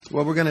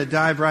Well, we're going to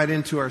dive right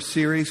into our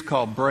series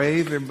called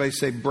Brave. Everybody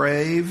say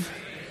Brave.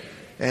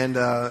 And,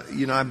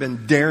 I've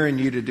been daring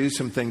you to do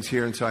some things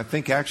here. And so I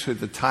think actually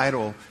the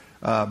title,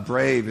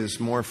 Brave, is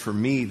more for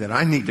me that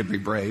I need to be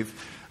brave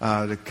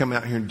to come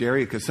out here and dare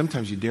you. Because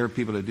sometimes you dare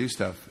people to do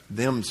stuff.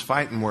 Them's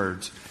fighting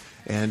words.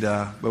 And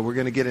but we're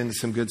going to get into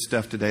some good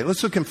stuff today.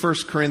 Let's look in 1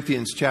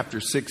 Corinthians chapter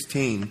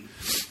 16,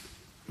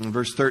 in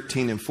verse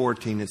 13 and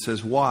 14. It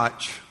says,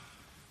 watch,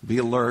 be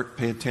alert,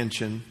 pay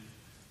attention.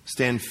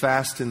 Stand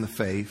fast in the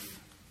faith.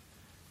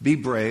 Be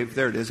brave.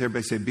 There it is.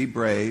 Everybody say, be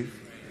brave.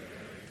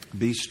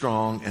 Be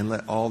strong, and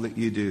let all that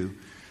you do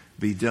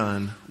be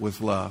done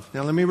with love.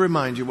 Now, let me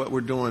remind you what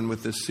we're doing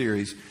with this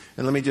series.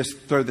 And let me just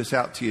throw this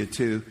out to you,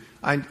 too.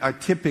 I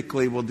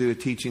typically will do a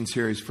teaching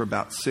series for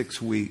about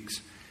 6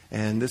 weeks.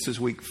 And this is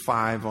week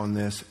 5 on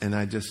this. And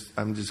I'm just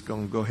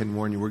going to go ahead and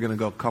warn you. We're going to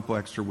go a couple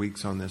extra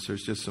weeks on this.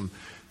 There's just some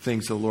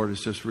things the Lord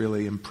is just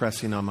really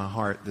impressing on my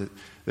heart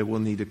that we'll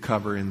need to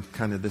cover in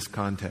kind of this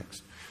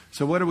context.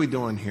 So what are we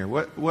doing here?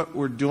 What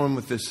we're doing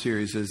with this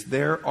series is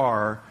there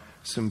are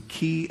some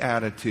key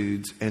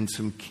attitudes and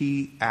some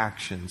key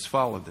actions.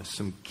 Follow this.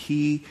 Some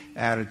key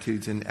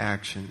attitudes and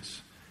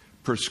actions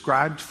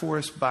prescribed for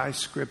us by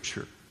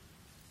Scripture.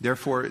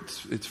 Therefore,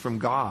 it's from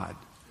God.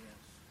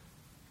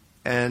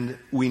 And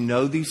we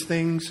know these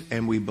things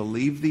and we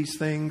believe these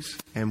things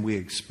and we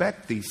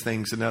expect these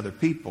things in other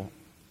people.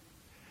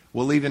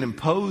 We'll even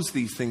impose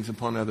these things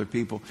upon other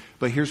people.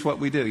 But here's what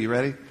we do. You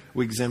ready?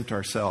 We exempt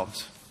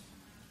ourselves.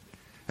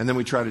 And then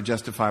we try to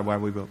justify why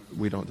we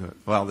don't do it.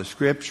 Well, the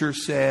Scripture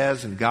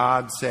says and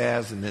God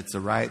says and it's the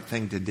right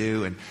thing to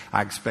do and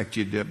I expect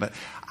you to do it. But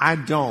I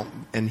don't,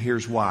 and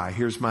here's why.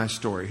 Here's my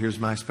story. Here's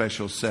my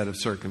special set of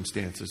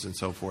circumstances and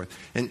so forth.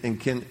 And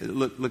Ken,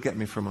 look at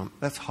me for a moment.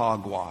 That's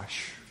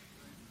hogwash.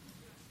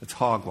 It's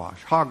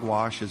hogwash.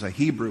 Hogwash is a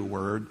Hebrew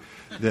word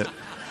that...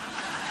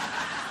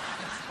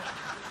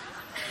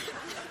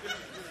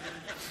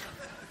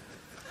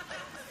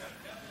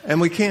 And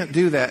we can't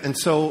do that. And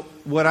so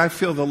what I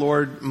feel the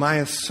Lord, my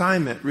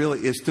assignment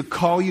really is to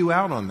call you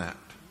out on that.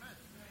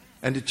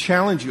 And to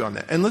challenge you on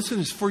that. And listen,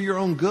 it's for your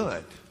own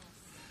good.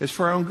 It's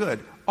for our own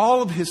good.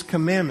 All of His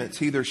commandments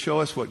either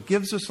show us what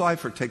gives us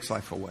life or takes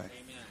life away.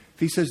 If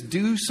He says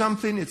do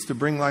something, it's to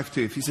bring life to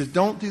you. If He says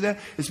don't do that,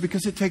 it's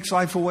because it takes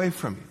life away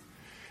from you.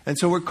 And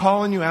so we're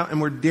calling you out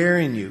and we're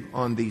daring you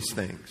on these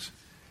things.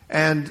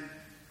 And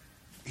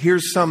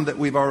here's some that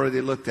we've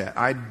already looked at.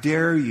 I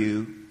dare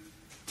you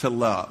to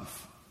love.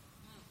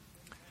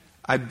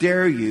 I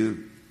dare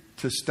you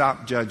to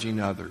stop judging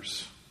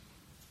others.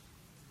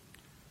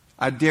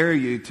 I dare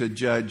you to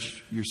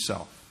judge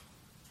yourself.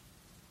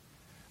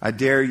 I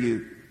dare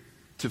you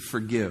to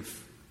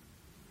forgive.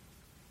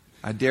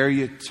 I dare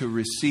you to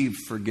receive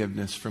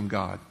forgiveness from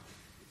God.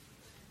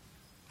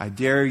 I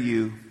dare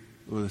you,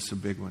 well, this is a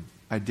big one.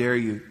 I dare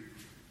you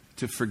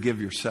to forgive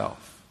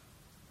yourself.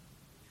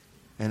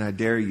 And I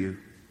dare you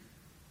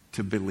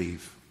to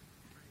believe.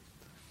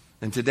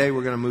 And today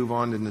we're going to move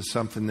on into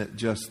something that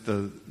just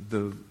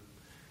the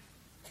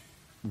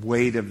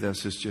weight of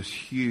this is just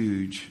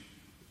huge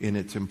in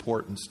its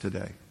importance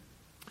today.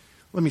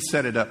 Let me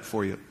set it up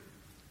for you.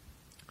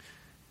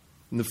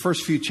 In the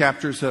first few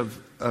chapters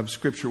of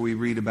Scripture, we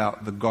read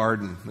about the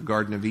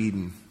Garden of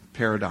Eden,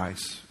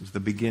 paradise. It was the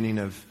beginning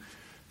of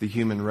the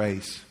human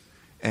race.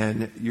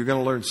 And you're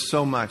going to learn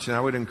so much. And I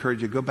would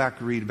encourage you to go back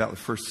and read about the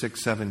first 6,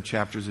 7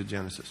 chapters of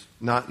Genesis.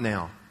 Not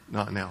now,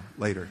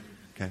 later.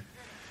 Okay.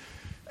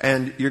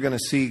 And you're going to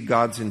see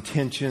God's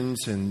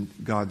intentions and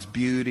God's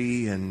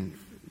beauty and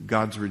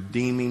God's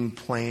redeeming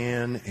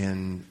plan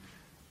and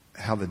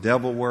how the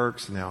devil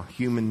works and how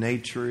human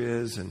nature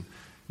is. And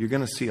you're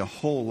going to see a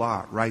whole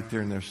lot right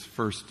there in those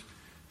first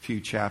few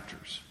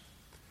chapters.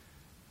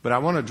 But I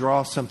want to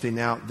draw something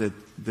out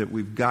that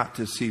we've got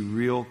to see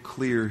real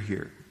clear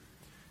here.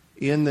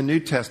 In the New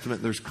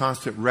Testament, there's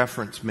constant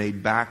reference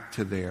made back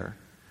to there.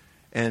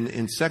 And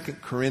in 2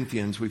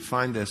 Corinthians, we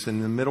find this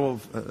in the middle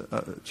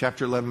of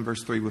chapter 11,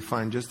 verse 3. We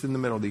find just in the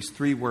middle these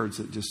 3 words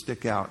that just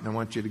stick out. And I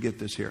want you to get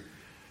this here.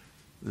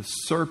 The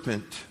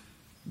serpent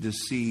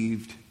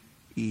deceived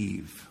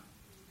Eve.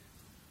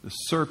 The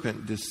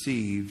serpent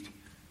deceived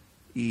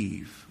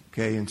Eve.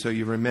 Okay, and so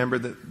you remember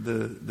that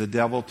the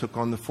devil took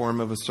on the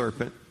form of a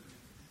serpent.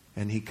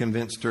 And he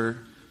convinced her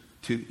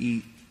to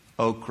eat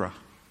okra.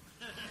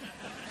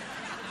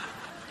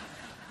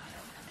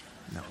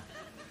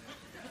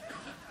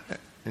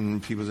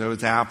 And people say, oh,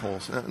 it's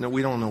apples. No,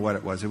 we don't know what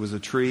it was. It was a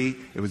tree.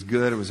 It was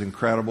good. It was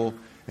incredible.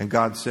 And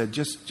God said,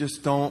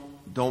 just don't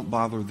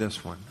bother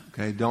this one.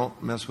 Okay?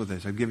 Don't mess with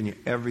this. I've given you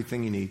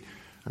everything you need.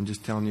 I'm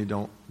just telling you,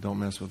 don't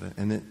mess with it.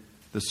 And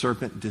the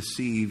serpent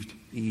deceived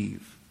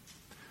Eve.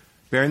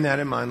 Bearing that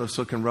in mind, let's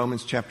look in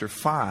Romans chapter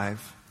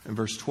 5 and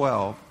verse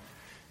 12.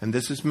 And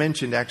this is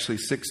mentioned actually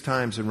 6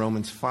 times in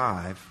Romans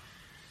 5.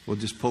 We'll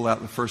just pull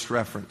out the first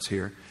reference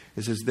here.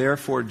 It says,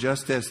 therefore,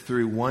 just as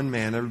through one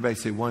man, everybody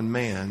say one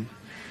man,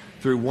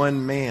 through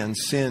one man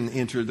sin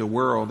entered the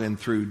world, and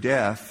through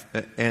death,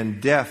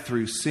 and death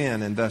through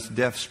sin, and thus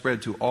death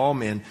spread to all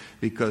men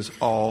because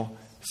all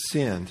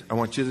sinned. I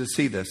want you to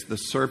see this. The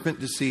serpent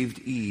deceived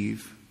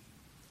Eve,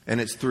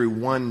 and it's through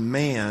one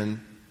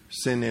man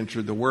sin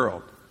entered the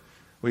world.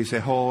 Well, you say,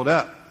 hold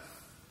up.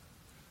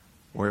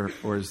 Or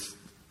as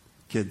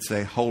kids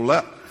say, hold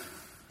up.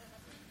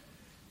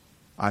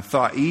 I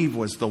thought Eve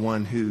was the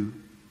one who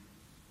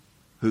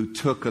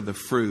took of the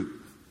fruit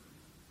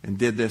and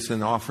did this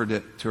and offered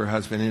it to her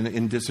husband.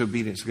 In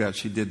disobedience to God,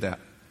 she did that.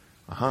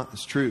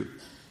 It's true.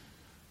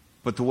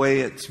 But the way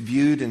it's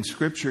viewed in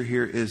Scripture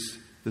here is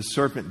the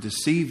serpent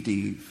deceived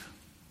Eve.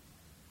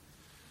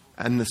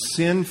 And the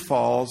sin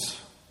falls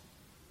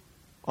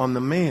on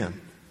the man.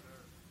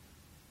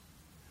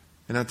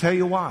 And I'll tell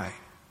you why.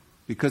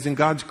 Because in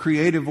God's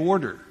creative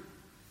order,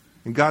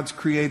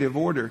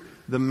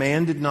 the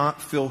man did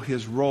not fill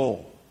his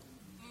role.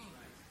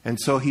 And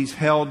so he's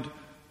held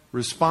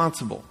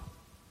responsible.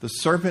 The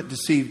serpent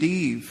deceived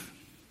Eve,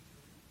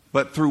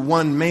 but through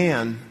one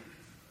man,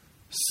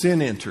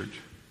 sin entered.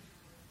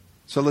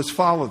 So let's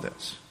follow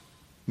this.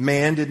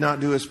 Man did not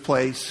do his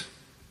place.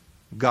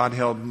 God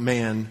held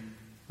man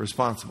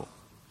responsible.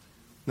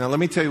 Now let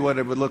me tell you what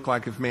it would look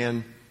like if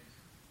man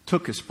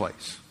took his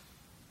place.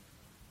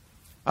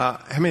 How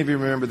many of you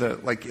remember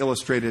the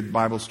illustrated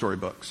Bible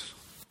storybooks?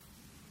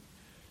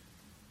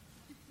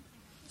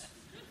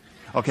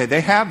 Okay,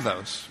 they have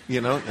those,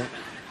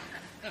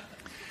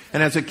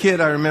 And as a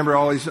kid, I remember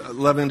always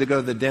loving to go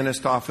to the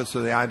dentist office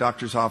or the eye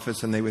doctor's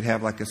office, and they would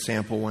have a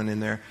sample one in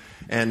there.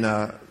 And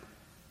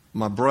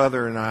my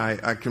brother and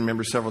I can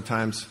remember several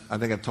times, I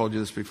think I've told you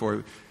this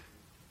before,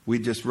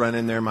 we'd just run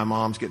in there, my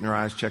mom's getting her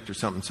eyes checked or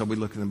something, so we'd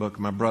look in the book.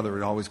 My brother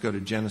would always go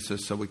to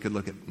Genesis so we could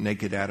look at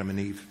naked Adam and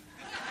Eve.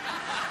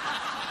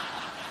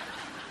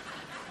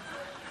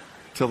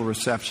 Till the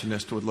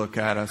receptionist would look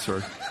at us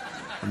or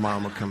the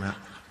mom would come out.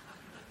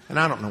 And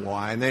I don't know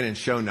why. And they didn't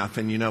show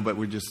nothing, but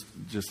we're just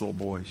little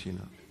boys,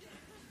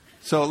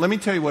 So let me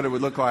tell you what it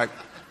would look like.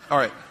 All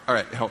right.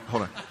 Hold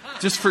on.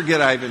 Just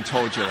forget I even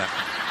told you that.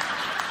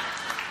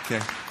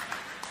 Okay.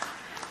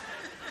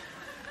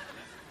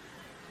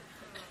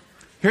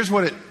 Here's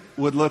what it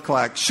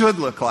should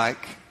look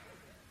like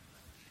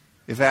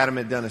if Adam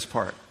had done his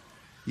part.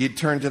 You'd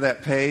turn to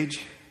that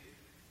page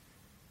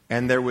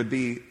and there would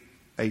be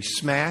a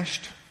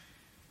smashed,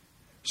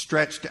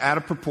 stretched out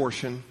of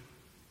proportion,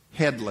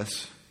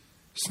 headless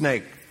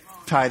snake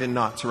tied in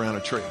knots around a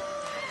tree.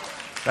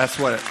 That's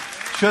what it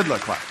should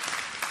look like.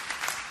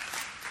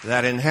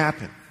 That didn't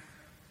happen.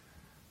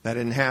 But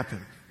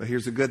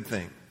here's a good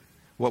thing.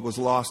 What was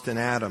lost in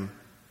Adam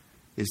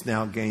is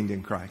now gained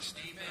in Christ.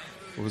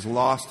 What was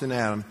lost in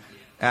Adam,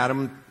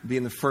 Adam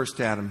being the first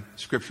Adam,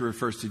 Scripture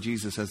refers to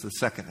Jesus as the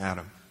second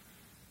Adam.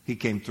 He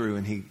came through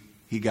and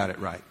he got it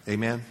right.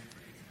 Amen?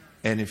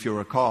 And if you'll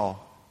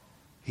recall,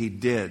 he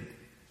did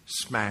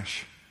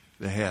smash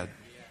the head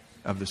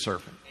of the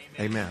serpent.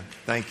 Amen.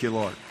 Thank you,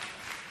 Lord.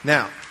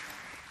 Now,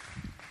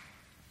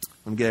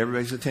 let me get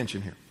everybody's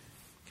attention here.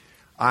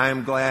 I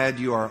am glad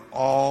you are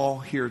all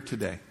here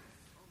today.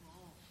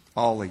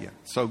 All of you.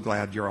 So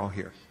glad you're all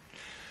here.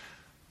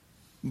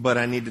 But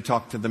I need to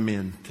talk to the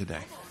men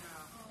today.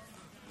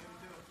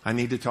 I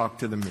need to talk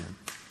to the men.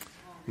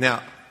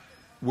 Now,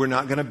 we're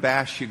not going to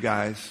bash you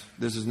guys.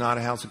 This is not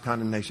a house of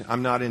condemnation.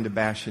 I'm not into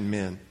bashing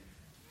men.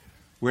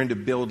 We're into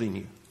building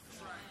you.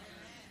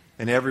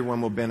 And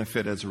everyone will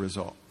benefit as a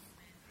result.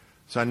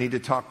 So I need to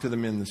talk to the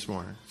men this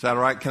morning. Is that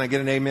all right? Can I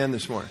get an amen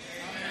this morning?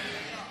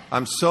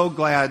 I'm so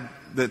glad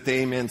that the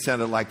amen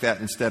sounded like that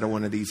instead of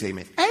one of these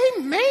amen.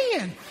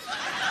 Amen!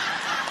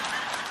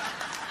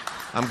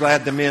 I'm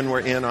glad the men were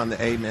in on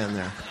the amen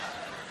there.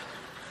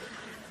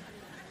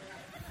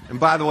 And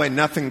by the way,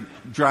 nothing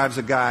drives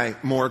a guy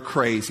more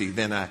crazy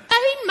than a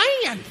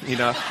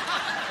amen,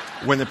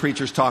 when the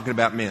preacher's talking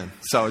about men.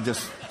 So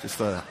just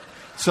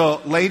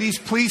so ladies,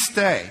 please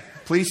stay.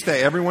 Please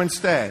stay. Everyone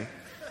stay.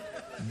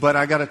 But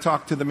I got to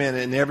talk to the men,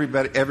 and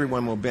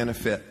everyone will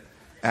benefit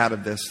out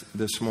of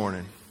this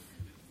morning.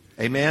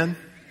 Amen?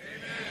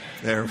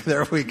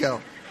 There we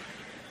go.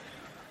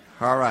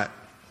 All right.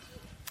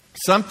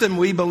 Something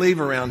we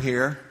believe around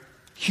here,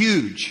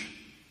 huge,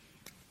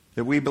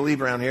 that we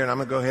believe around here, and I'm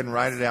going to go ahead and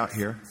write it out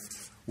here.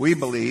 We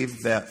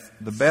believe that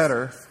the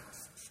better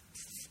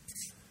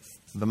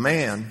the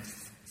man,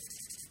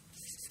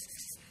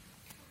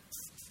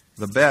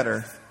 the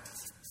better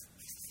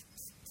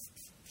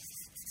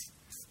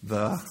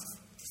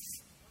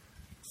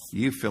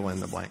you fill in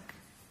the blank.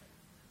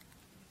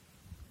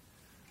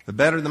 The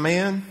better the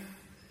man,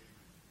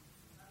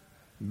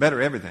 the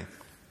better everything.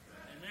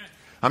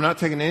 I'm not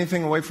taking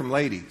anything away from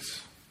ladies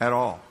at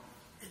all.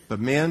 But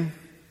men,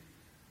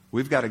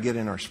 we've got to get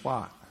in our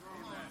spot.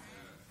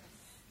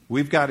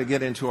 We've got to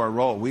get into our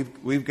role.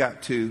 We've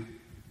got to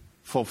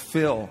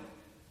fulfill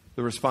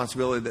the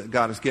responsibility that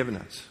God has given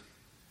us.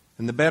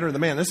 And the better the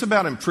man. This is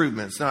about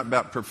improvement. It's not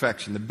about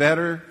perfection. The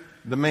better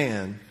the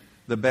man,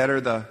 the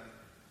better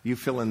you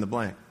fill in the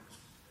blank.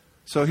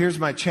 So here's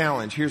my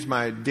challenge. Here's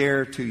my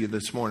dare to you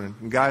this morning.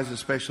 And guys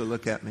especially,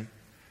 look at me.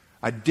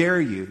 I dare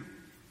you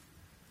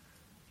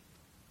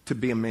to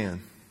be a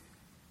man.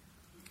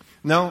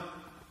 No,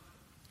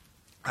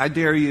 I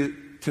dare you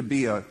to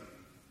be a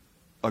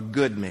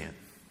good man.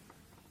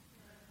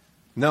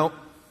 No.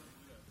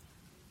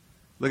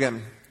 Look at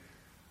me.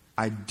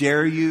 I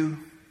dare you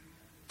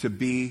to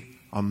be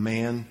a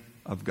man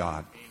of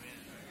God.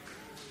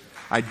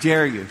 I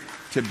dare you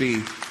to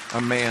be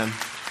a man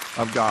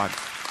of God.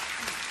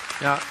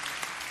 Now,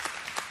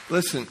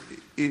 listen,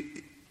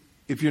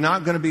 if you're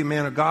not going to be a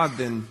man of God,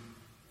 then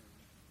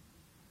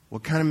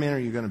what kind of man are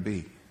you going to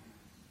be?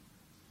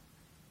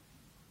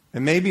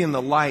 And maybe in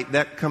the light,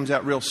 that comes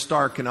out real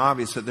stark and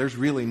obvious that there's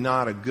really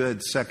not a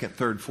good second,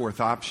 third,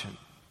 fourth option.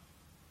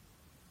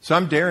 So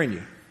I'm daring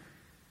you.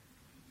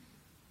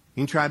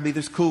 You can try to be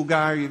this cool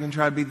guy, or you can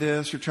try to be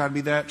this, or try to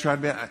be that, try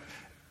to be that.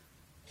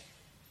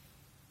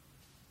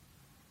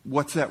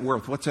 What's that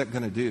worth? What's that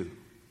going to do?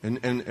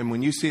 And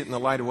when you see it in the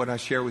light of what I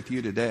share with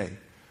you today,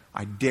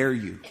 I dare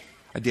you.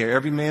 I dare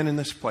every man in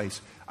this place.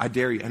 I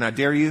dare you. And I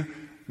dare you,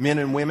 men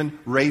and women,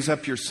 raise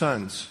up your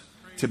sons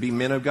to be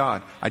men of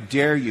God. I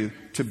dare you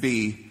to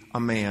be a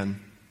man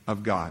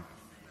of God.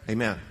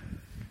 Amen.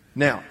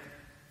 Now,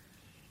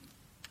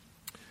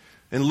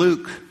 in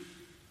Luke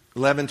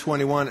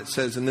 11:21 it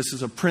says, and this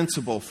is a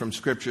principle from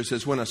Scripture, it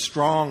says, when a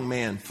strong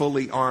man,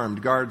 fully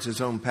armed, guards his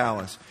own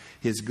palace,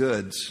 his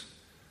goods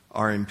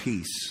are in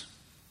peace.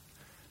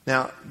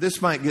 Now,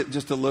 this might get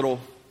just a little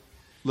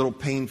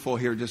painful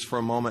here just for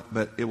a moment,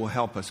 but it will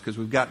help us because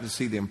we've got to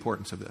see the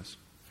importance of this.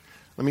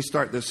 Let me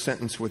start this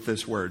sentence with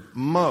this word.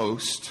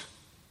 Most.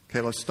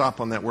 Okay, let's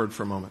stop on that word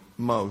for a moment.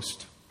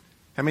 Most.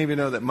 How many of you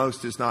know that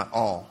most is not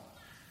all?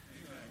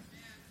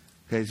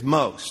 Okay, it's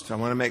most. I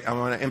want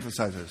to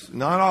emphasize this.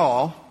 Not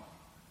all,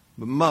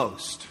 but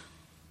most.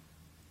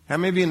 How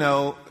many of you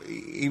know,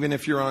 even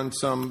if you're on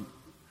some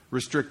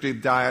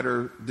restrictive diet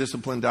or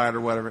disciplined diet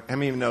or whatever, how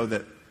many of you know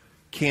that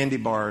candy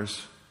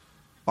bars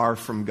are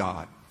from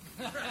God?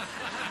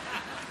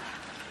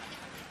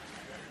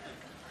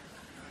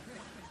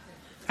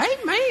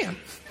 Amen.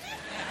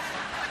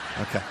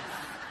 Okay.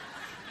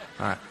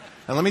 All right.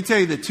 And let me tell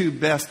you the two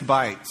best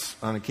bites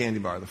on a candy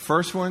bar. The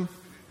first one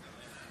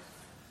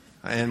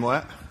and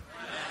what?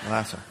 The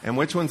last one. And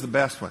which one's the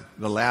best one?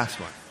 The last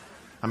one.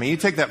 I mean, you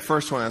take that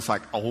first one and it's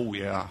like, oh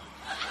yeah.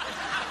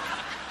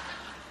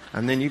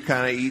 And then you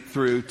kind of eat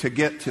through to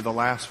get to the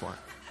last one.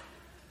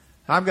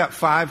 I've got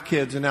 5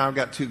 kids and now I've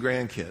got 2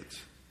 grandkids.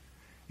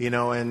 You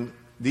know, and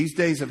these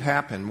days have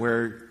happened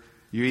where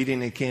you're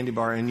eating a candy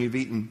bar and you've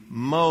eaten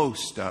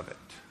most of it.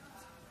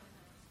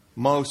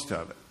 Most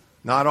of it.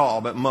 Not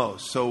all, but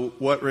most. So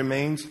what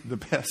remains? The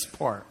best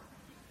part.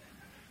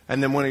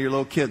 And then one of your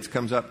little kids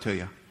comes up to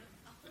you.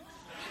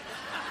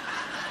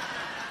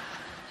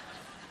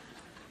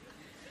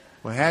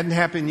 Well, it hadn't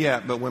happened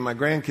yet, but when my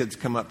grandkids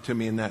come up to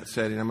me in that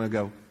setting, I'm going to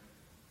go,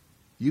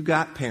 you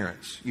got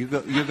parents. You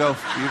go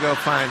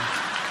find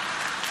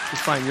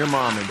your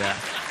mom and dad.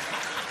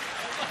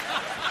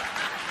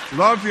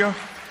 Love you.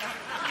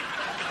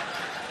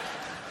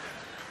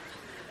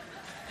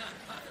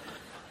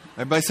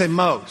 Everybody say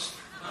most.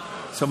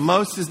 So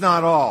most is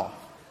not all.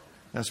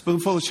 Now, a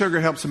spoonful of sugar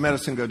helps the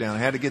medicine go down. I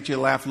had to get you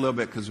to laugh a little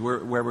bit because where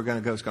we're going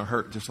to go is going to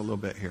hurt just a little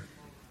bit here.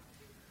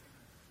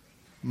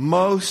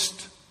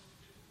 Most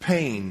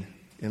pain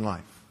in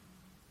life,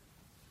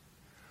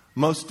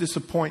 most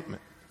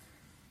disappointment,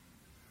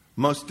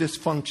 most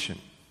dysfunction,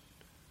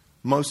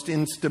 most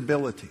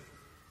instability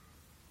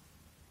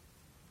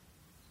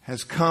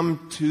has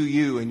come to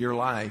you in your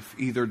life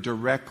either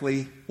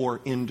directly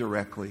or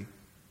indirectly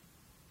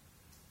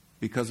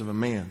because of a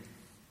man.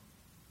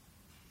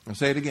 I'll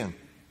say it again.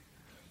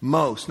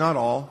 Most, not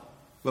all,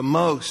 but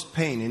most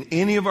pain in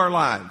any of our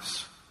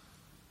lives,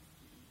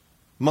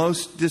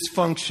 most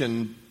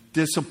dysfunction,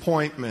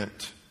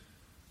 disappointment,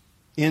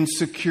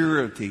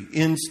 insecurity,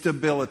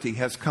 instability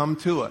has come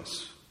to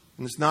us.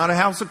 And it's not a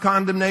house of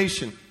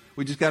condemnation.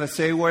 We just got to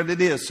say what it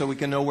is so we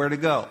can know where to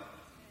go.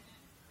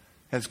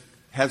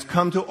 Has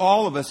come to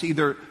all of us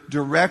either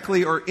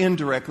directly or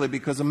indirectly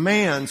because a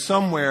man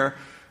somewhere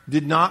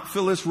did not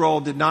fill his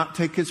role, did not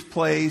take his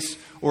place,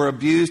 or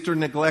abused or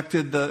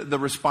neglected the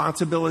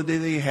responsibility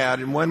that he had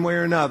in one way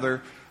or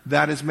another.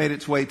 That has made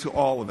its way to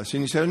all of us.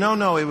 And you say,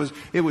 no, it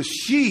was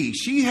she.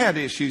 She had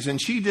issues and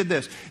she did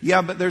this.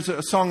 Yeah, but there's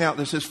a song out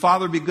that says,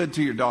 Father, be good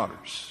to your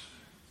daughters.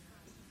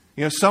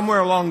 You know, somewhere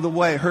along the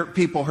way, hurt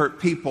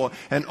people.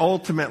 And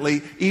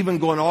ultimately, even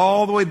going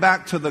all the way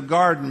back to the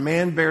garden,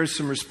 man bears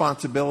some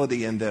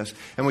responsibility in this.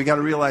 And we got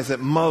to realize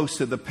that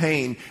most of the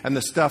pain and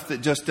the stuff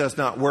that just does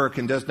not work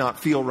and does not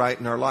feel right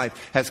in our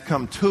life has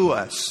come to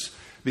us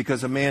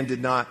because a man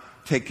did not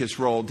take his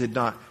role, did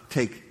not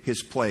take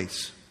his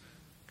place.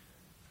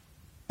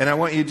 And I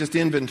want you to just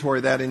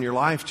inventory that in your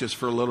life just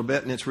for a little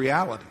bit, and it's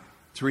reality.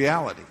 It's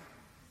reality.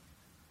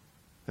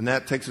 And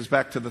that takes us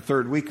back to the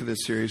 3rd week of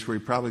this series where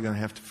you're probably going to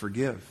have to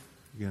forgive.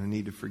 You're going to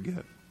need to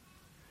forgive.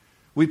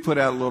 We put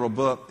out a little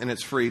book, and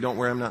it's free. Don't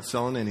worry, I'm not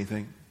selling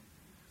anything.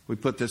 We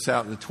put this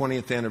out in the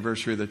 20th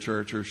anniversary of the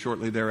church or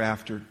shortly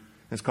thereafter.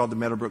 It's called the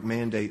Meadowbrook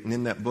Mandate. And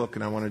in that book,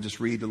 and I want to just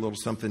read a little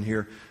something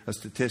here, a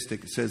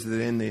statistic. It says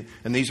that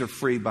and these are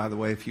free, by the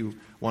way, if you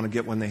want to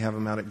get one, they have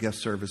them out at guest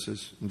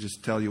services, and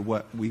just tell you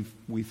what we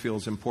feel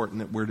is important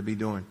that we're to be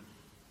doing.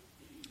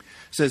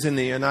 It says in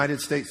the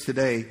United States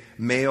today,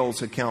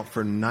 males account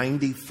for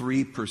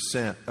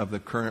 93% of the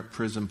current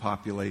prison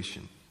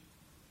population.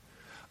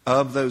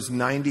 Of those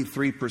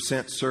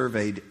 93%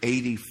 surveyed,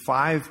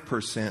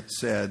 85%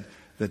 said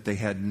that they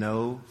had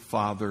no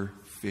father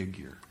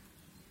figure.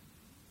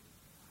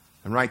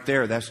 And right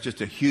there, that's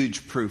just a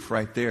huge proof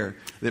right there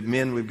that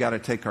men, we've got to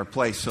take our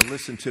place. So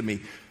listen to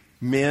me.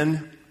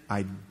 Men,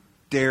 I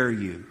dare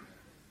you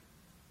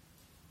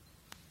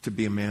to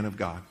be a man of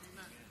God.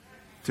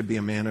 To be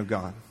a man of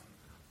God.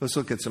 Let's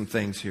look at some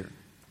things here.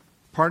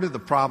 Part of the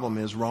problem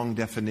is wrong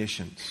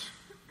definitions.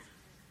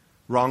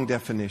 Wrong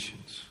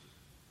definitions.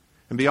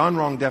 And beyond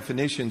wrong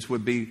definitions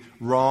would be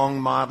wrong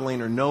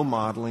modeling or no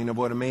modeling of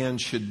what a man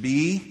should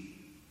be,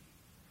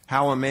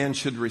 how a man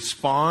should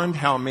respond,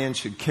 how a man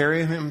should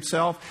carry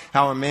himself,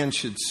 how a man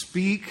should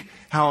speak,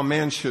 how a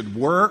man should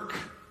work,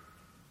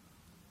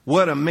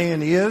 what a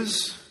man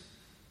is.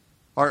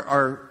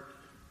 Our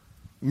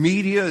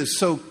media is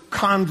so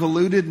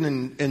convoluted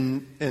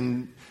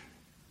and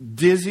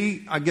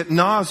dizzy. I get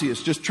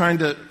nauseous just trying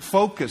to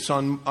focus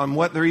on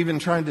what they're even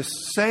trying to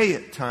say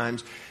at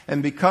times.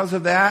 And because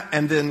of that,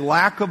 and then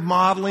lack of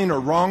modeling or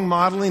wrong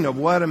modeling of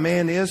what a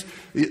man is,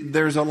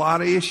 there's a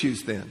lot of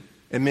issues then.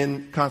 And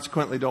men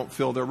consequently don't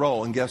fill their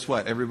role. And guess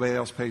what? Everybody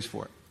else pays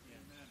for it.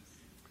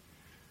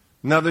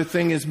 Another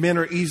thing is men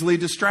are easily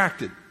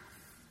distracted.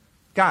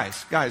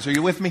 Guys, are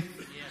you with me?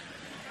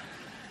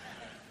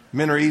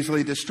 Men are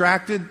easily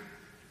distracted.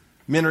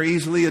 Men are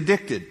easily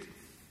addicted.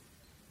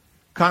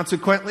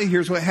 Consequently,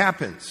 here's what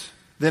happens.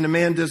 Then a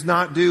man does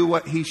not do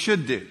what he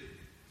should do.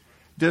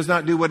 Does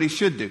not do what he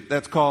should do.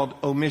 That's called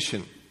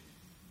omission.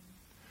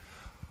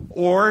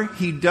 Or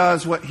he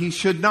does what he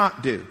should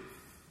not do.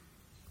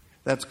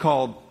 That's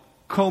called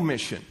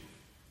commission.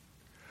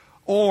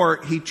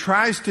 Or he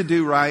tries to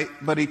do right,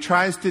 but he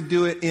tries to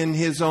do it in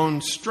his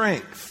own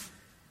strength.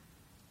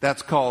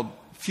 That's called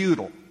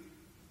futile.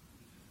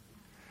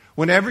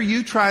 Whenever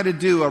you try to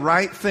do a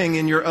right thing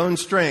in your own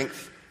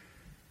strength,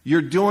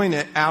 you're doing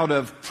it out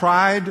of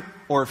pride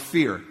or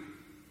fear.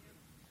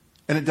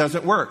 And it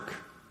doesn't work.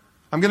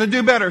 I'm going to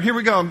do better. Here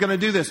we go. I'm going to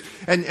do this.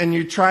 And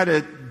you try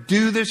to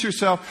do this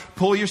yourself,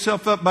 pull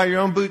yourself up by your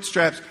own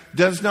bootstraps.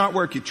 Does not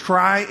work. You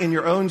try in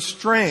your own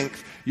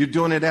strength. You're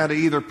doing it out of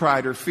either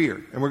pride or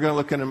fear. And we're going to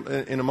look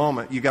in a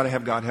moment. You got to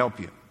have God help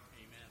you.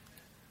 Amen.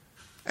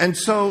 And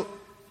so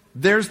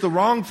there's the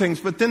wrong things,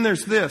 but then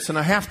there's this, and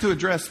I have to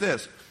address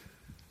this.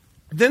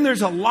 Then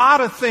there's a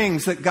lot of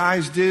things that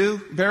guys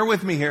do. Bear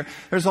with me here.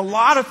 There's a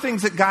lot of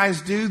things that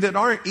guys do that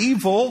aren't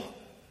evil.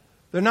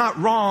 They're not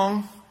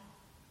wrong,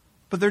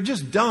 but they're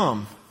just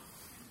dumb.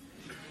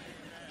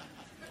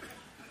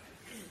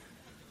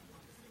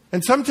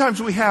 And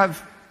sometimes we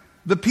have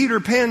the Peter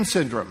Pan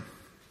syndrome.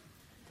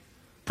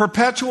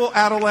 Perpetual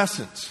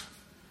adolescence.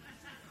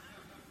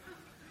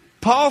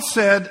 Paul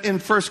said in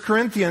 1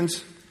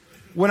 Corinthians,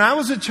 when I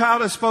was a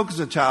child, I spoke as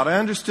a child. I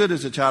understood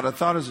as a child. I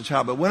thought as a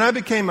child. But when I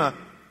became a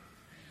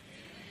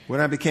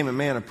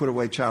man, I put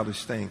away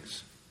childish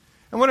things.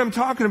 And what I'm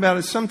talking about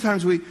is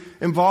sometimes we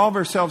involve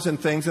ourselves in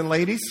things. And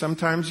ladies,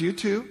 sometimes you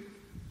too.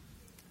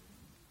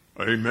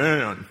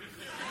 Amen.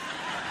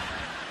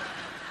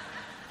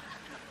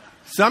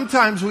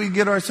 Sometimes we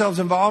get ourselves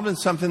involved in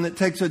something that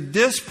takes a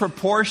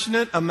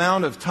disproportionate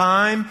amount of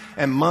time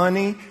and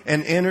money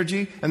and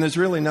energy, and there's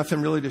really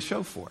nothing really to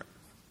show for it.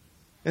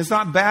 It's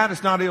not bad,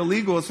 it's not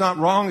illegal, it's not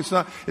wrong, it's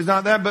not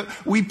that, but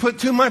we put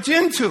too much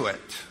into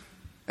it.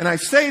 And I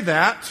say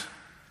that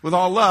with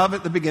all love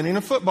at the beginning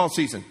of football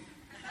season.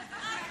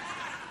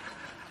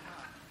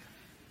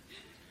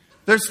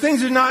 There's things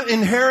that are not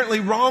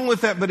inherently wrong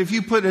with that, but if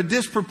you put a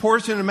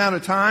disproportionate amount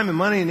of time and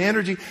money and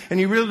energy and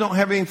you really don't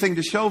have anything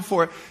to show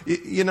for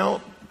it, you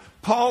know,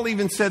 Paul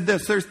even said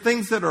this, there's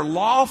things that are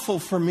lawful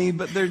for me,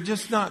 but they're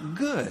just not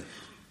good.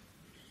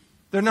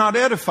 They're not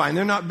edifying,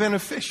 they're not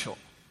beneficial.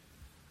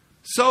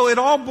 So it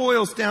all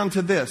boils down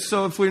to this.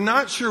 So if we're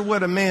not sure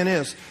what a man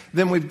is,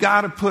 then we've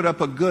got to put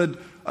up a good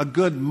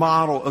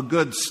model, a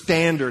good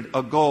standard,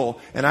 a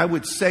goal. And I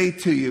would say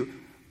to you,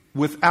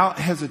 without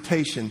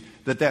hesitation,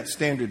 that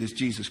standard is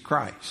Jesus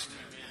Christ.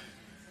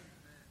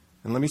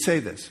 And let me say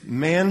this.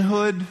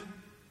 Manhood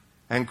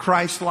and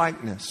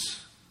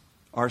Christ-likeness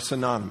are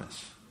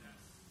synonymous.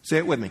 Say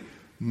it with me.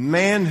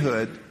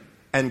 Manhood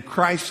and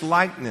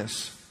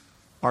Christ-likeness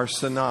are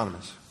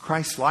synonymous.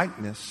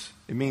 Christ-likeness,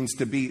 it means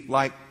to be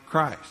like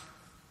Christ.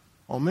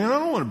 Oh man, I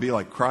don't want to be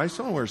like Christ.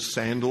 I don't wear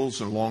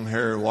sandals and long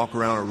hair and walk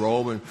around in a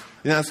robe. And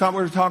that's not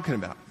what we're talking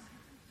about.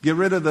 Get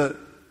rid of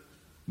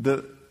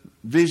the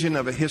vision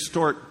of a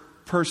historic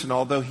person,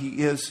 although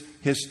he is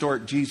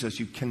historic Jesus.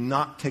 You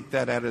cannot take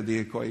that out of the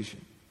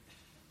equation.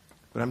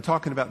 But I'm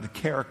talking about the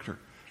character,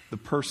 the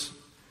person.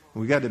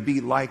 We got to be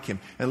like him.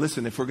 And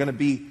listen, if we're going to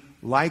be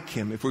like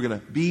him,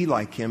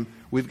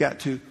 we've got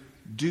to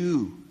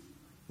do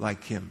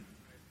like him.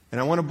 And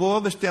I want to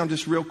boil this down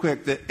just real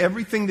quick, that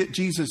everything that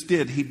Jesus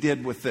did, he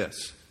did with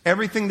this.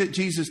 Everything that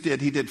Jesus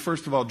did, he did,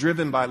 first of all,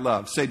 driven by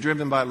love. Say,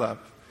 driven by love.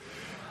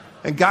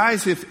 And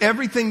guys, if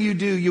everything you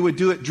do, you would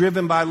do it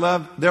driven by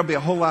love, there'll be a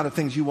whole lot of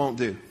things you won't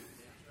do.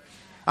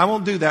 I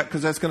won't do that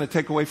because that's going to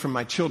take away from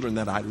my children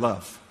that I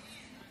love.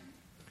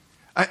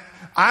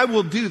 I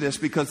will do this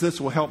because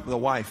this will help the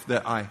wife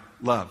that I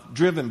love.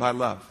 Driven by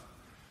love.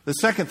 The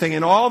second thing,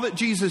 in all that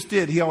Jesus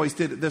did, he always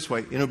did it this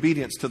way, in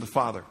obedience to the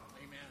Father.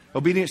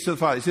 Obedience to the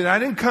Father. He said, I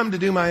didn't come to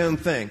do my own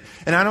thing.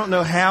 And I don't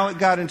know how it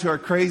got into our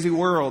crazy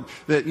world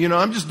that,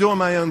 I'm just doing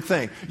my own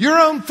thing. Your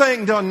own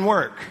thing doesn't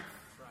work.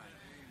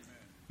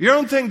 Your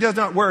own thing does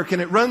not work.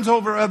 And it runs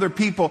over other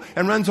people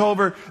and runs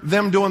over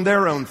them doing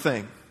their own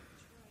thing.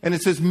 And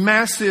it's this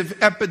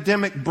massive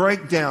epidemic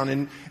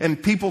breakdown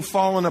and people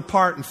falling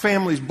apart and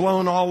families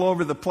blown all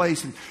over the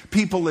place and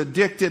people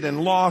addicted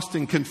and lost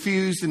and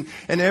confused and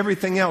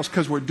everything else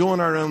because we're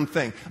doing our own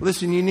thing.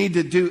 Listen, you need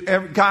to do,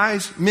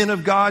 guys, men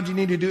of God, you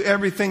need to do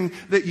everything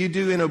that you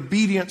do in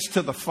obedience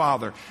to the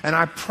Father. And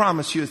I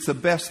promise you it's the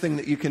best thing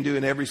that you can do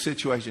in every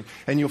situation.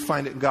 And you'll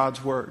find it in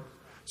God's Word.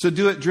 So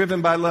do it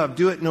driven by love.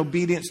 Do it in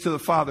obedience to the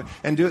Father.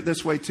 And do it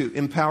this way too,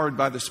 empowered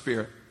by the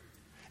Spirit.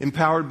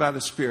 Empowered by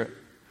the Spirit.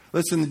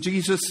 Listen,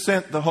 Jesus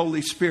sent the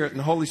Holy Spirit, and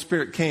the Holy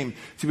Spirit came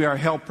to be our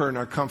helper and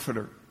our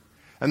comforter.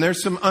 And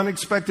there's some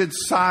unexpected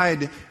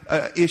side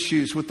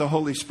issues with the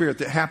Holy Spirit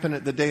that happened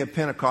at the day of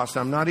Pentecost.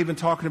 I'm not even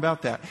talking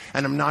about that.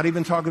 And I'm not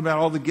even talking about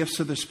all the gifts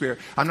of the Spirit.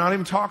 I'm not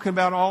even talking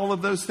about all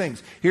of those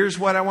things. Here's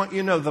what I want you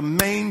to know. The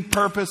main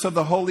purpose of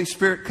the Holy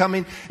Spirit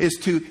coming is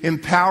to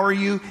empower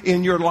you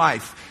in your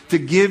life, to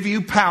give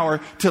you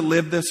power to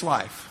live this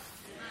life.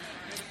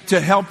 To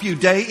help you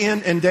day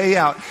in and day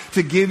out,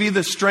 to give you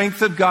the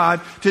strength of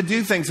God to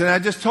do things. And I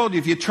just told you,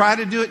 if you try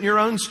to do it in your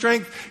own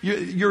strength,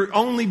 you're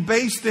only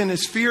based in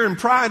is fear and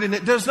pride, and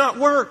it does not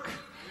work.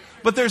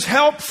 But there's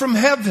help from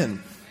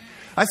heaven.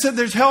 I said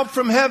there's help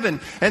from heaven.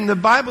 And the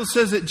Bible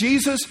says that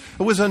Jesus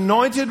was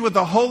anointed with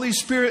the Holy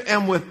Spirit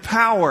and with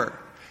power.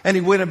 And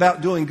he went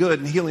about doing good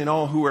and healing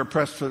all who were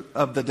oppressed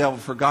of the devil,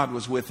 for God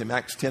was with him.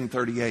 Acts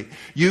 10:38.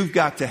 You've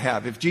got to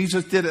have. If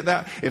Jesus did it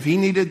if he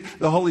needed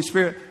the Holy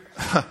Spirit,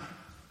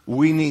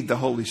 we need the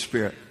Holy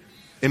Spirit,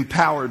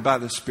 empowered by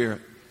the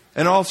Spirit.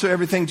 And also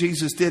everything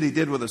Jesus did, he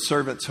did with a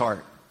servant's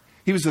heart.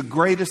 He was the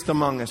greatest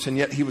among us, and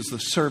yet he was the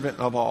servant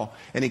of all.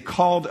 And he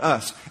called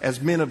us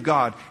as men of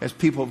God, as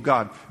people of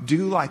God.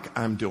 Do like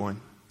I'm doing.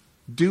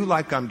 Do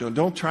like I'm doing.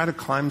 Don't try to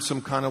climb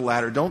some kind of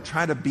ladder. Don't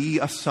try to be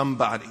a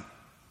somebody.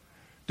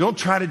 Don't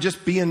try to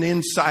just be an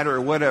insider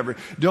or whatever.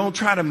 Don't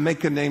try to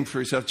make a name for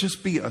yourself.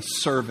 Just be a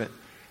servant,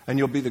 and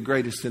you'll be the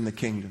greatest in the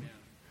kingdom.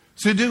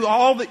 So do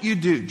all that you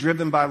do,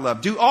 driven by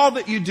love. Do all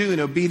that you do in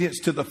obedience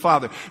to the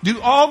Father. Do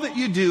all that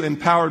you do,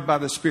 empowered by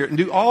the Spirit. And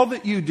do all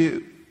that you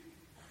do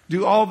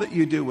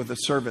with a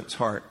servant's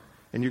heart.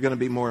 And you're going to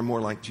be more and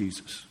more like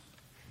Jesus.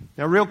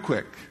 Now, real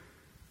quick,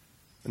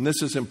 and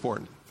this is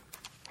important.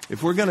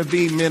 If we're going to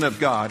be men of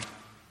God,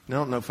 and I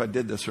don't know if I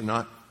did this or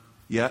not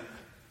yet,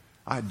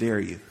 I dare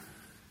you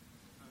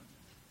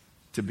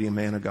to be a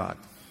man of God.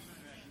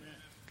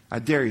 I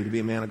dare you to be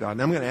a man of God.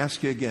 And I'm going to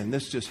ask you again.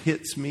 This just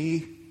hits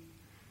me.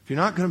 If you're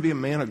not going to be a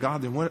man of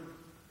God, then what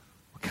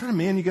kind of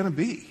man are you going to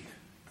be?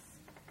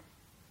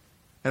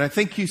 And I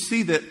think you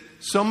see that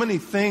so many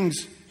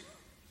things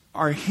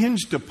are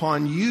hinged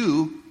upon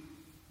you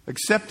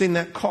accepting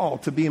that call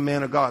to be a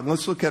man of God. And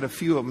let's look at a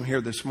few of them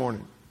here this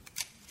morning.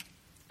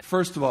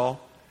 First of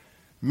all,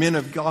 men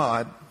of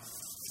God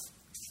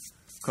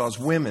cause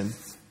women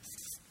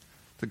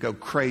to go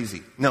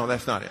crazy. No,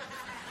 that's not it.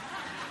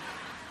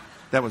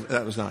 That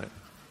was not it.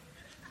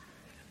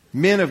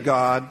 Men of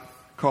God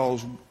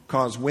cause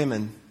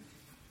women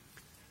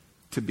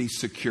to be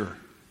secure.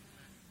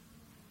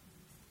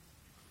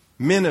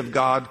 Men of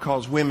God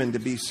cause women to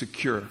be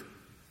secure.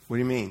 What do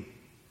you mean?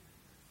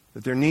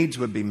 That their needs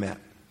would be met.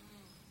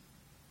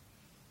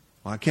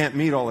 Well, I can't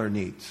meet all her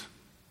needs.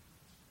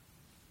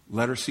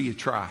 Let her see you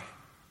try.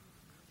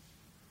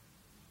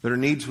 That her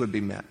needs would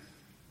be met.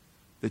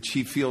 That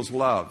she feels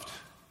loved.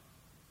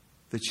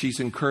 That she's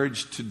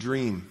encouraged to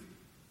dream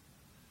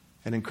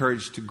and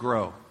encouraged to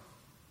grow.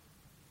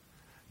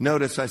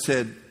 Notice I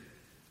said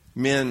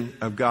men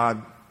of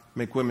God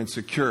make women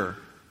secure.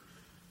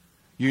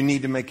 You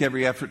need to make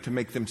every effort to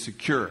make them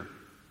secure.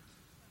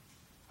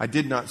 I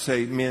did not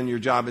say, men, your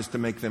job is to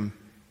make them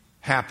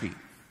happy.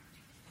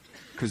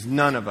 Because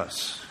none of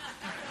us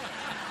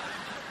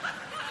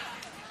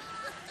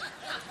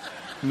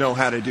know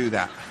how to do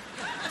that.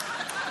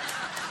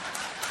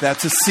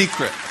 That's a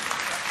secret.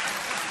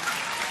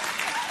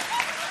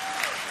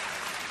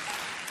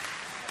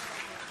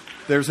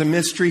 There's a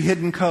mystery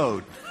hidden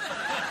code.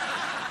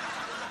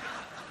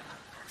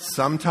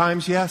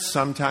 Sometimes yes,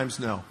 sometimes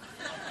no.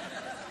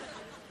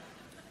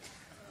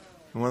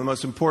 And one of the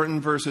most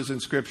important verses in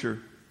Scripture,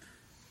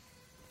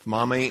 if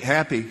mama ain't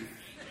happy,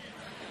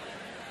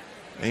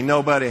 ain't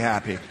nobody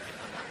happy.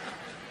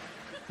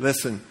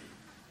 Listen,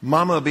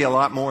 mama will be a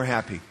lot more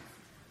happy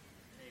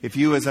if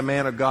you as a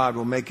man of God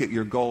will make it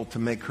your goal to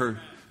make her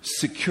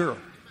secure.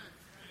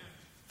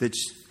 that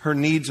her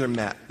needs are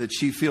met, that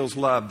she feels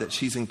loved, that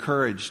she's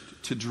encouraged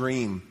to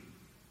dream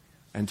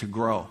and to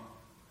grow.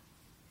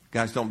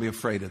 Guys, don't be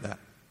afraid of that.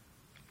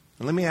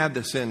 And let me add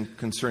this in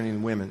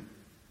concerning women.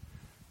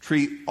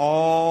 Treat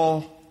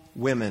all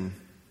women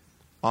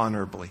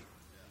honorably.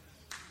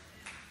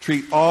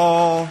 Treat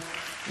all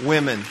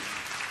women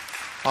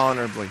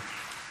honorably.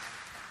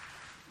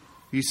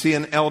 You see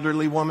an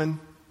elderly woman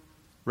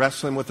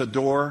wrestling with a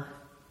door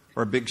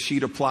or a big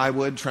sheet of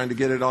plywood trying to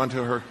get it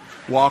onto her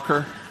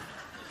walker.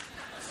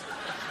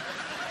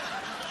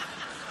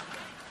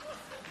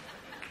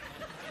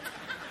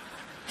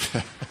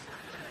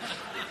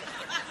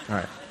 All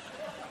right,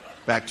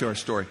 back to our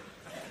story.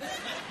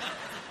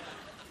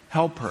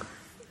 Help her.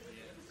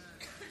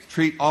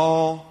 Treat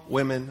all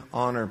women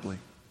honorably.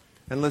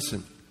 And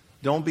listen,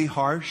 don't be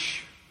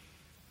harsh.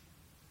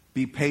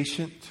 Be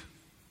patient.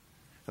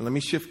 And let me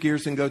shift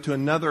gears and go to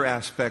another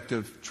aspect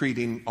of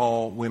treating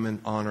all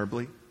women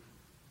honorably.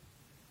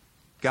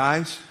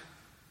 Guys,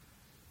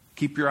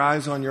 keep your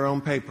eyes on your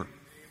own paper.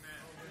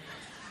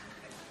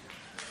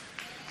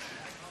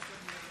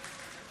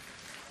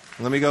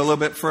 Let me go a little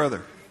bit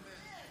further.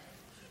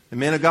 And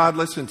men of God,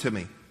 listen to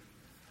me.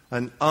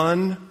 And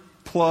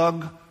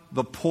unplug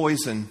the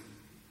poison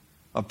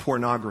of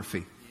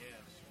pornography.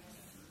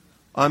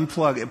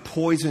 Unplug. It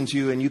poisons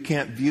you and you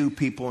can't view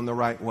people in the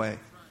right way.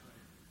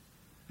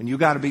 And you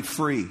got to be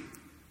free.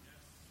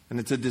 And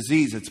it's a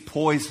disease. It's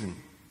poison.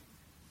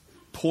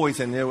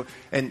 Poison.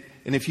 And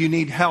if you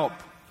need help,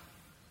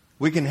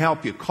 we can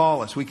help you.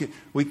 Call us.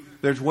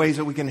 There's ways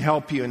that we can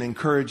help you and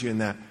encourage you in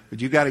that.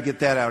 But you got to get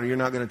that out or you're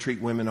not going to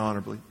treat women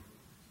honorably.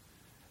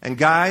 And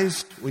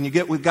guys, when you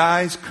get with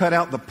guys, cut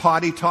out the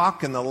potty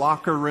talk and the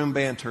locker room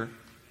banter.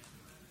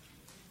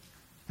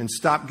 And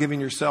stop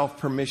giving yourself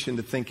permission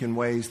to think in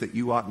ways that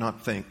you ought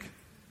not think.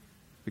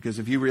 Because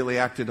if you really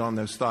acted on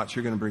those thoughts,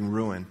 you're going to bring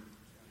ruin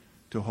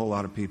to a whole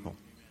lot of people.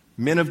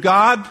 Men of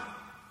God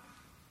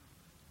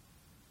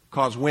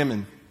cause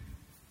women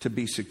to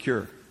be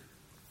secure.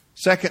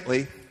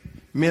 Secondly,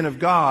 men of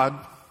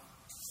God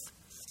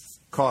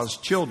cause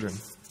children.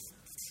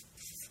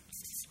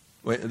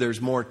 Wait, there's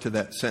more to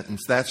that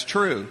sentence. That's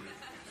true.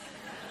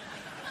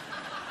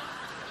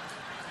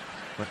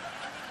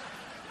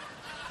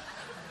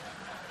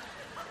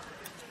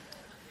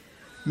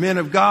 Men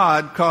of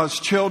God cause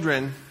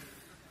children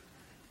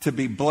to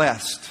be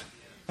blessed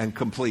and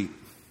complete.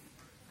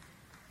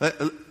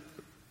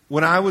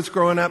 When I was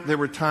growing up, there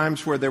were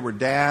times where there were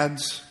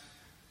dads.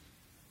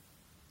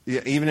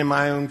 Even in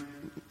my own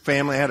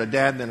family, I had a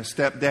dad, then a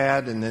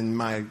stepdad, and then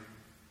my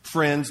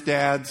friends'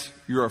 dads.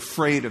 You're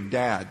afraid of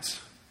dads.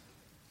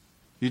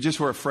 You just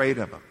were afraid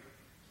of them.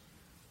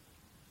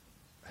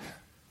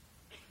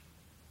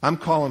 I'm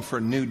calling for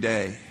a new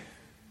day.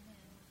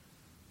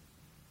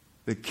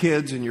 The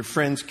kids and your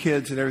friends'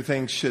 kids and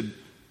everything should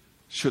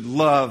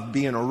love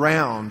being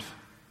around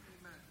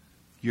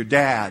your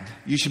dad.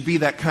 You should be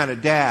that kind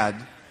of dad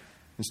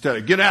instead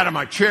of, get out of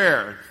my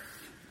chair.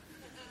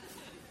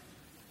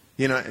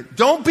 You know,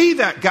 don't be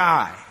that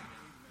guy.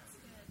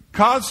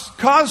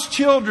 Cause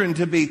children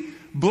to be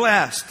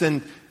blessed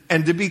and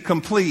to be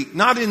complete,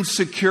 not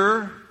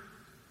insecure.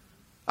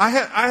 I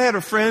had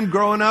a friend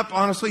growing up,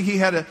 honestly, he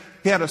had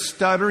a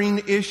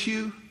stuttering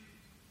issue.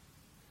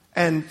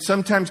 And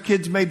sometimes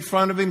kids made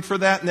fun of him for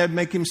that and they'd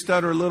make him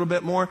stutter a little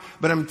bit more.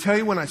 But I'm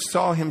telling you, when I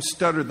saw him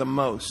stutter the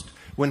most,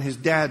 when his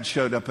dad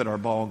showed up at our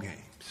ball games.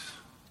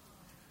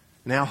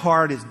 And how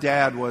hard his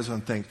dad was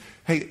on things.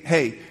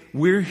 Hey,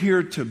 we're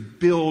here to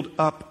build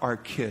up our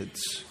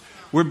kids.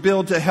 We're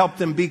built to help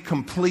them be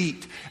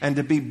complete and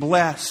to be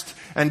blessed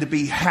and to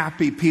be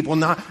happy people,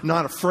 not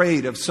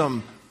afraid of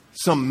some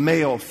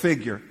male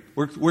figure.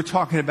 We're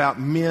talking about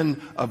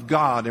men of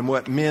God and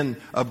what men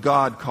of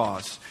God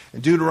cause. In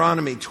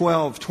Deuteronomy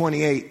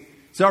 12:28.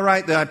 Is that all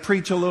right that I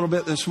preach a little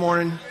bit this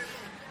morning?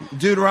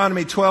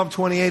 Deuteronomy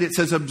 12:28, it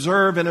says,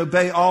 observe and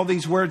obey all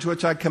these words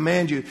which I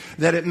command you,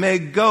 that it may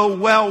go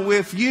well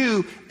with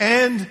you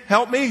and,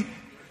 help me,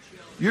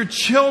 your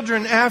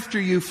children after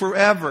you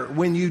forever,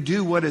 when you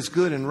do what is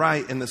good and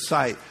right in the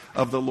sight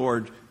of the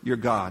Lord your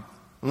God.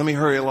 Let me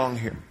hurry along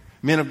here.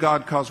 Men of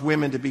God cause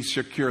women to be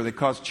secure. They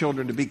cause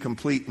children to be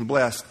complete and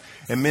blessed.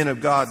 And men of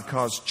God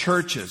cause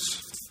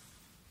churches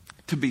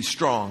to be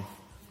strong.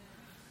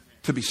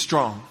 To be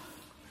strong.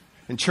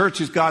 And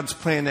church is God's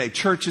plan A.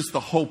 Church is the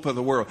hope of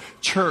the world.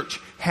 Church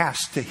has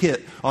to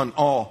hit on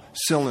all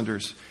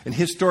cylinders. And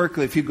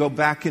historically, if you go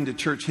back into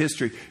church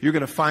history, you're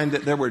going to find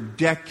that there were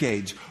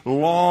decades,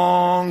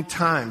 long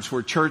times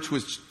where church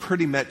was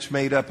pretty much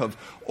made up of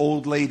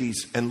old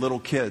ladies and little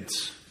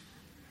kids.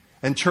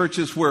 And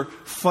churches were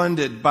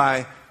funded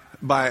by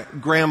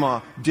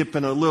grandma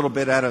dipping a little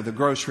bit out of the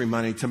grocery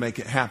money to make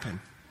it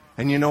happen.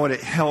 And you know what?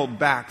 It held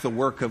back the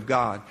work of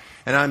God.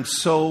 And I'm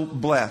so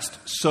blessed,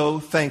 so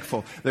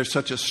thankful. There's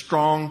such a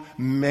strong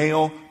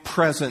male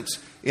presence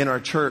in our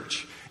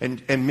church.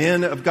 And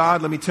men of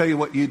God, let me tell you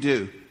what you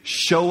do.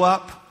 Show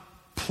up,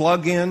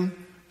 plug in,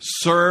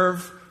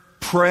 serve,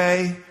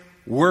 pray,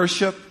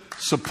 worship,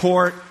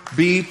 support,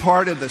 Be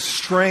part of the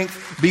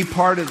strength. Be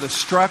part of the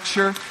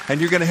structure.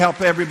 And you're going to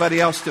help everybody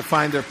else to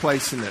find their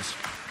place in this.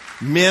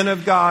 Men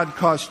of God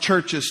cause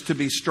churches to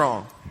be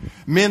strong.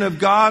 Men of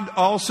God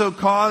also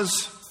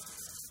cause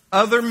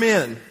other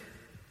men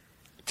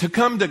to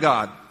come to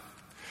God.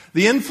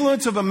 The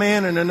influence of a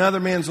man in another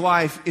man's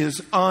life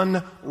is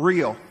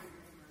unreal.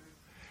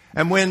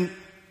 And when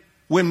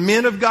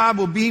men of God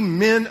will be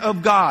men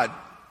of God,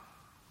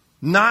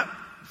 not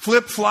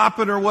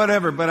flip-flopping or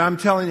whatever, but I'm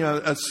telling you,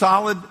 a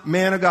solid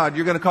man of God,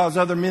 you're going to cause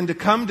other men to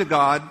come to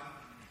God,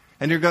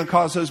 and you're going to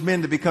cause those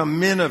men to become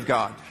men of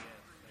God.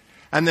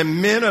 And then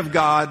men of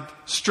God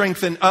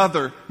strengthen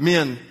other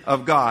men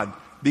of God,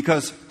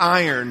 because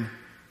iron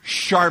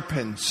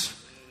sharpens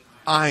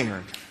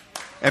iron.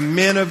 And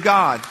men of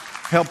God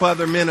help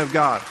other men of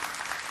God.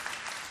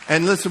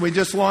 And listen,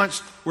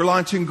 we're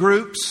launching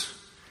groups,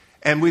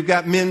 and we've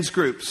got men's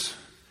groups.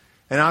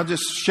 And I'll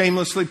just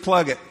shamelessly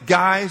plug it.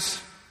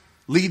 Guys,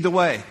 lead the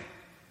way.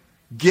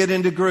 Get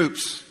into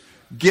groups.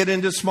 Get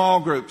into small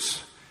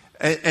groups.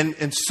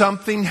 And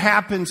something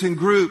happens in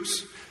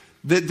groups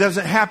that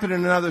doesn't happen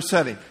in another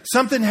setting.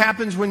 Something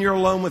happens when you're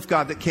alone with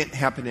God that can't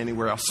happen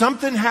anywhere else.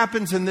 Something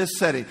happens in this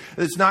setting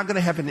that's not going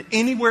to happen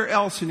anywhere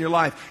else in your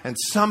life. And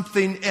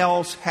something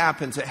else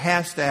happens. It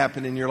has to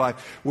happen in your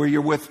life where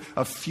you're with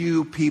a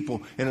few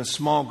people in a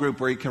small group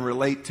where you can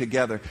relate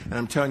together. And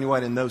I'm telling you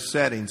what, in those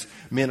settings,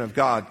 men of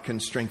God can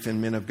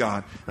strengthen men of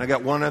God. And I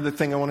got one other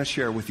thing I want to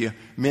share with you.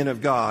 Men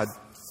of God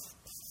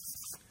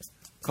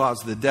cause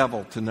the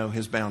devil to know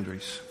his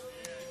boundaries.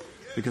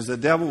 Because the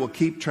devil will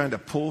keep trying to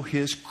pull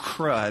his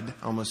crud,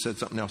 I almost said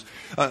something else,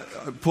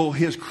 pull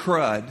his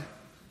crud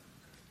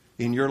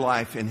in your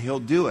life, and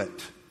he'll do it.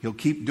 He'll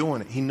keep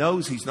doing it. He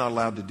knows he's not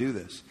allowed to do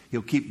this.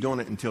 He'll keep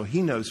doing it until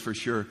he knows for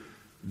sure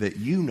that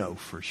you know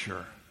for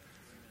sure.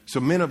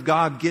 So men of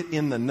God, get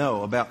in the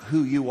know about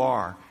who you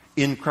are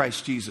in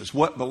Christ Jesus,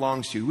 what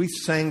belongs to you. We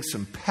sang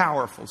some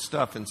powerful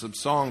stuff in some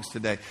songs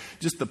today.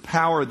 Just the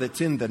power that's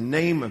in the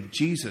name of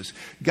Jesus.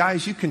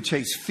 Guys, you can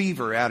chase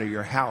fever out of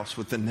your house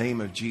with the name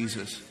of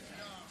Jesus.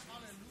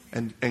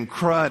 And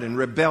crud and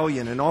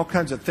rebellion and all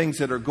kinds of things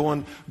that are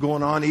going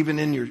on even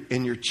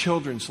in your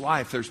children's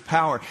life. There's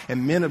power.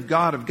 And men of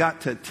God have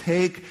got to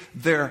take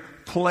their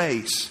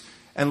place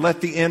and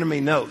let the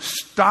enemy know.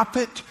 Stop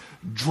it.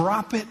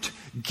 Drop it.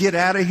 Get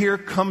out of here.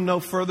 Come no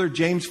further.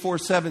 James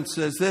 4:7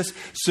 says this.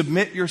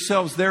 Submit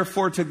yourselves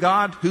therefore to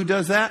God. Who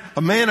does that?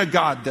 A man of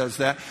God does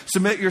that.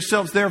 Submit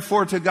yourselves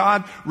therefore to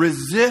God.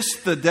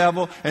 Resist the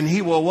devil, and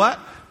he will what?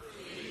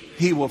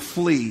 He will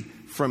flee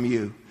from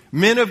you.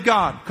 Men of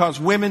God cause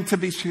women to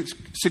be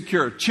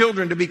secure,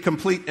 children to be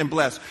complete and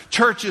blessed,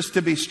 churches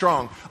to be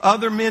strong,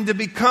 other men to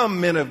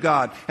become men of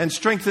God, and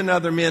strengthen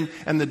other men,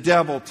 and the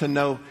devil to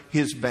know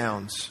his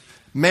bounds.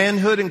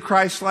 Manhood and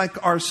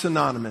Christ-like are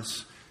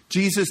synonymous.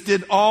 Jesus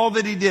did all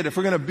that he did. If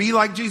we're going to be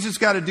like Jesus,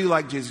 got to do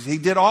like Jesus. He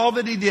did all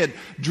that he did,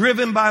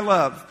 driven by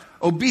love,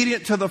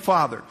 obedient to the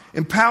Father,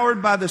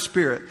 empowered by the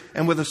Spirit,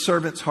 and with a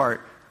servant's heart.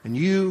 And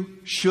you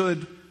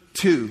should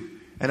too.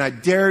 And I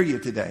dare you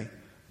today.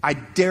 I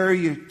dare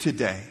you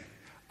today.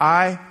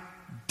 I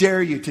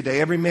dare you today,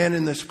 every man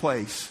in this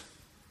place,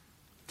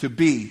 to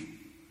be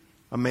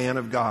a man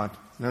of God.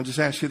 And I'll just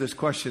ask you this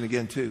question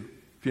again too.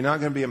 If you're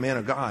not going to be a man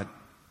of God,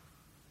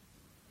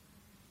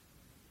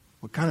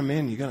 what kind of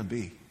man are you going to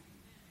be?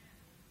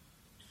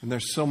 And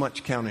there's so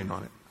much counting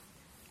on it.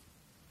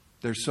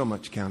 There's so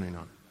much counting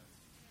on it.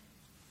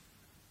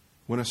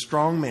 When a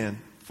strong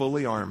man,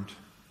 fully armed,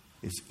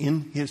 is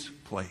in his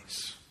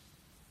place,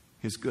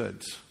 his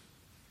goods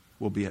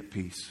will be at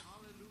peace.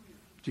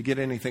 Did you get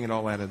anything at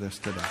all out of this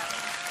today?